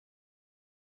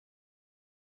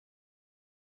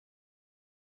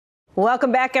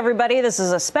Welcome back, everybody. This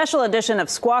is a special edition of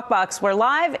Squawk Box. We're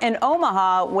live in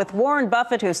Omaha with Warren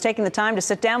Buffett, who's taking the time to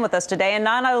sit down with us today and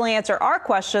not only answer our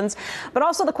questions, but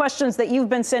also the questions that you've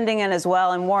been sending in as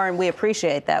well. And Warren, we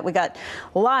appreciate that. We got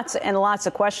lots and lots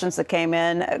of questions that came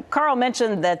in. Carl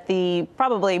mentioned that the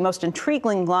probably most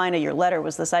intriguing line of your letter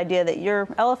was this idea that your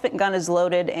elephant gun is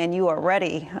loaded and you are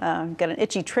ready. Got an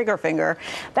itchy trigger finger.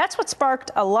 That's what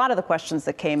sparked a lot of the questions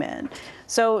that came in.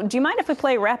 So do you mind if we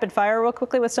play rapid fire real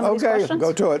quickly with some of these questions? Okay,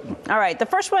 go to it. All right. The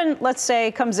first one, let's say,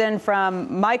 comes in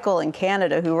from Michael in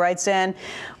Canada, who writes in,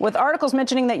 with articles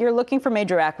mentioning that you're looking for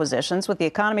major acquisitions, with the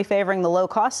economy favoring the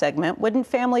low-cost segment, wouldn't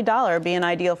Family Dollar be an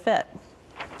ideal fit?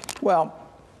 Well,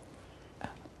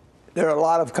 there are a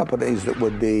lot of companies that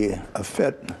would be a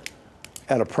fit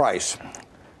at a price.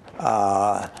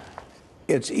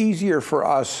 It's easier for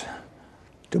us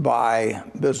to buy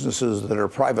businesses that are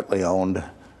privately owned,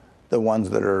 the ones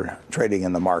that are trading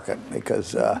in the market,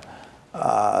 because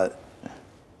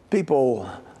people,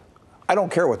 I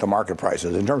don't care what the market price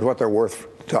is in terms of what they're worth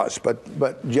to us,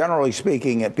 but generally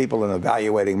speaking, people in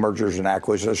evaluating mergers and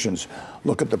acquisitions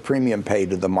look at the premium paid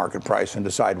to the market price and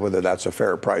decide whether that's a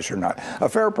fair price or not. A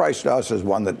fair price to us is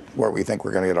one where we think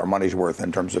we're going to get our money's worth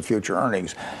in terms of future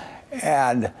earnings.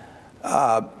 And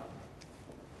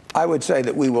I would say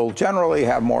that we will generally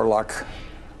have more luck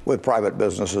with private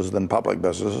businesses than public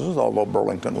businesses, although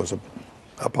Burlington was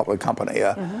a public company.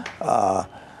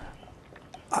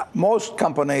 Most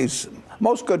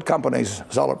good companies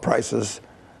sell at prices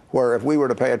where if we were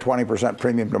to pay a 20%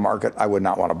 premium to market, I would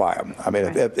not want to buy them. I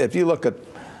mean, if you look at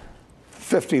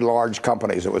 50 large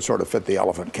companies that would sort of fit the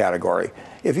elephant category,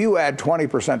 if you add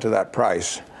 20% to that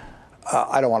price,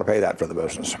 I don't want to pay that for the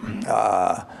business.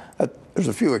 There's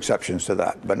a few exceptions to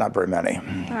that, but not very many.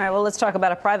 All right, well, let's talk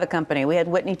about a private company. We had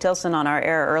Whitney Tilson on our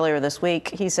air earlier this week.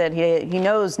 He said he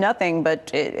knows nothing, but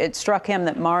it struck him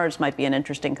that Mars might be an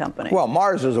interesting company. Well,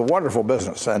 Mars is a wonderful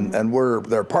business, and we're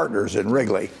their partners in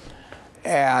Wrigley.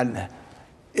 And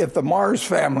if the Mars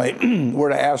family were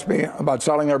to ask me about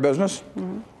selling their business,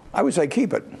 I would say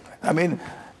keep it. I mean,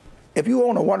 if you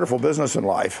own a wonderful business in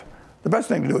life, the best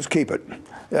thing to do is keep it.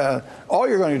 All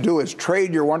you're going to do is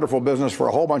trade your wonderful business for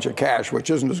a whole bunch of cash, which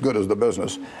isn't as good as the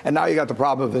business. And now you got the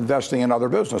problem of investing in other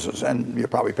businesses, and you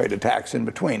probably paid a tax in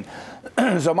between.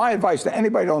 So my advice to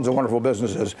anybody who owns a wonderful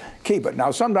business is keep it.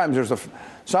 Now, sometimes there's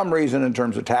some reason in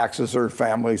terms of taxes or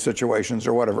family situations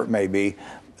or whatever it may be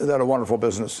that a wonderful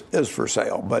business is for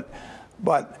sale.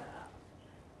 But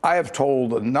I have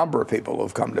told a number of people who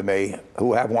have come to me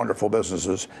who have wonderful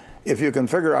businesses, if you can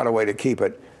figure out a way to keep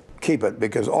it,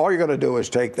 because all you're going to do is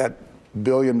take that $1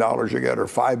 billion you get, or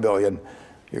 $5 billion,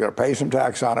 you're going to pay some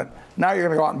tax on it. Now you're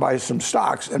going to go out and buy some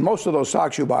stocks, and most of those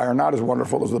stocks you buy are not as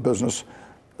wonderful as the business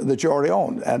that you already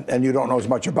own, and you don't know as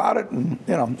much about it,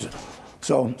 and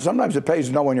so sometimes it pays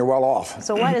to know when you're well off.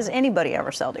 So why does anybody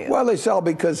ever sell to you? Well, they sell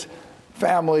because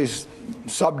families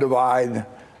subdivide,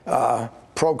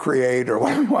 procreate, or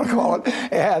whatever you want to call it,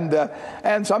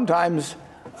 and sometimes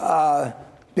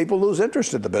people lose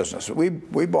interest in the business. We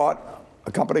bought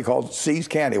a company called See's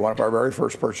Candy, one of our very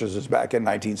first purchases back in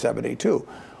 1972.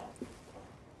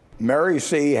 Mary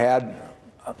C. had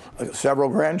several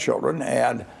grandchildren,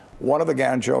 and one of the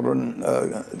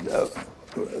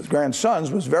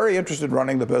grandsons was very interested in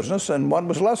running the business, and one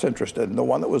was less interested. And the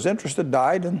one that was interested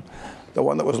died, and the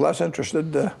one that was less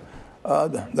interested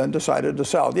then decided to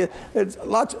sell.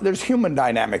 There's human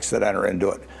dynamics that enter into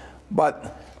it,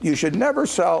 but you should never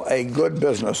sell a good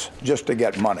business just to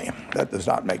get money. That does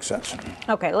not make sense.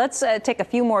 Okay, let's take a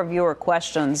few more viewer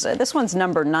questions. This one's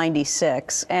number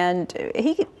 96. And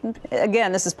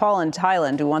this is Paul in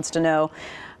Thailand, who wants to know,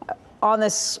 on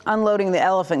this unloading the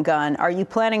elephant gun, are you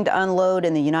planning to unload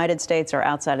in the United States or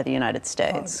outside of the United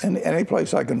States? Any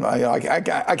place I can.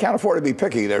 I can't afford to be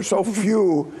picky. There's so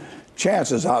few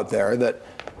chances out there that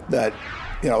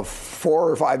 4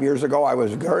 or 5 years ago, I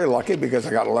was very lucky because I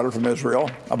got a letter from Israel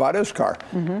about Iscar.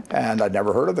 And I'd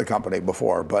never heard of the company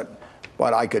before, but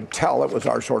I could tell it was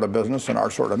our sort of business and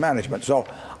our sort of management. So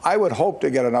I would hope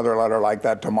to get another letter like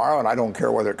that tomorrow, and I don't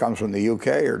care whether it comes from the UK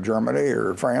or Germany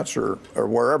or France or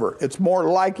wherever. It's more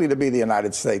likely to be the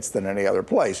United States than any other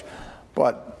place.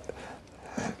 But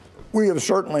we have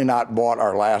certainly not bought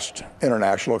our last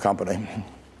international company.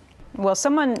 Well,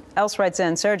 someone else writes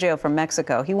in, Sergio from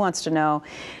Mexico. He wants to know,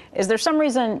 is there some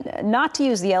reason not to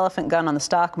use the elephant gun on the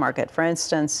stock market? For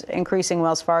instance, increasing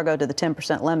Wells Fargo to the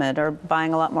 10% limit or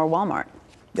buying a lot more Walmart?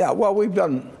 Yeah, well,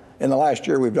 in the last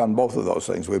year, we've done both of those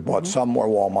things. We've bought some more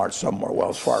Walmart, some more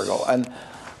Wells Fargo. And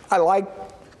I like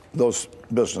those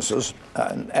businesses,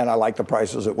 and I like the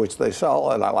prices at which they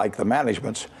sell, and I like the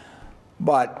managements.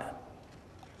 But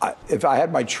if I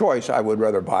had my choice, I would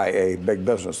rather buy a big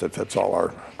business that fits all our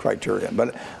criteria.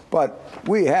 But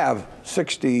we have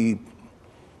 60+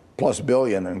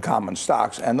 billion in common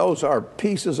stocks, and those are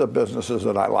pieces of businesses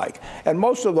that I like. And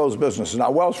most of those businesses,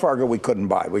 now Wells Fargo we couldn't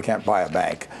buy. We can't buy a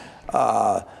bank.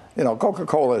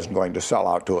 Coca-Cola isn't going to sell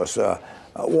out to us.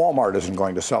 Walmart isn't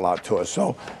going to sell out to us.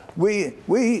 So we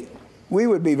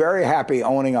would be very happy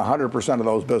owning 100% of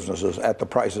those businesses at the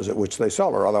prices at which they sell,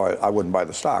 or otherwise I wouldn't buy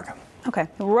the stock. Okay.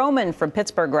 Roman from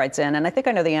Pittsburgh writes in, and I think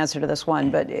I know the answer to this one,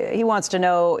 but he wants to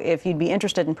know if you'd be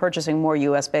interested in purchasing more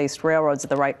U.S.-based railroads at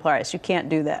the right price. You can't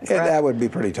do that, correct? That would be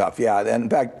pretty tough, yeah. And in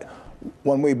fact,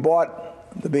 when we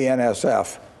bought the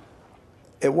BNSF,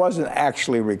 it wasn't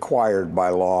actually required by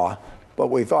law, but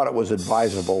we thought it was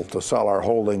advisable to sell our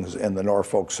holdings in the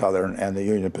Norfolk Southern and the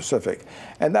Union Pacific.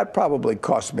 And that probably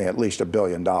cost me at least $1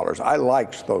 billion. I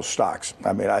liked those stocks.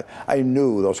 I mean, I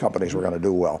knew those companies were going to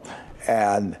do well.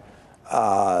 And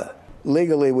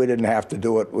legally, we didn't have to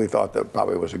do it. We thought that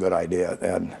probably was a good idea.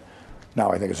 And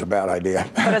now I think it's a bad idea.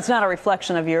 But it's not a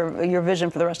reflection of your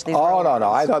vision for the rest of these railroads. Oh,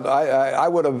 no. I thought I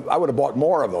would have bought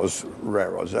more of those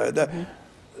railroads.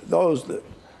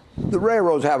 The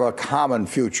railroads have a common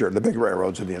future. The big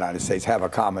railroads in the United States have a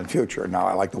common future. Now,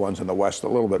 I like the ones in the West a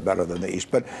little bit better than the East.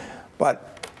 But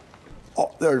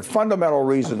there are fundamental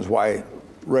reasons why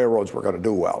railroads were going to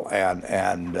do well.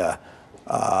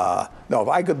 No, if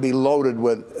I could be loaded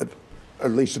with,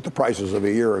 at least at the prices of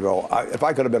a year ago, if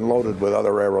I could have been loaded with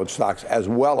other railroad stocks as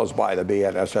well as buy the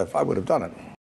BNSF, I would have done it.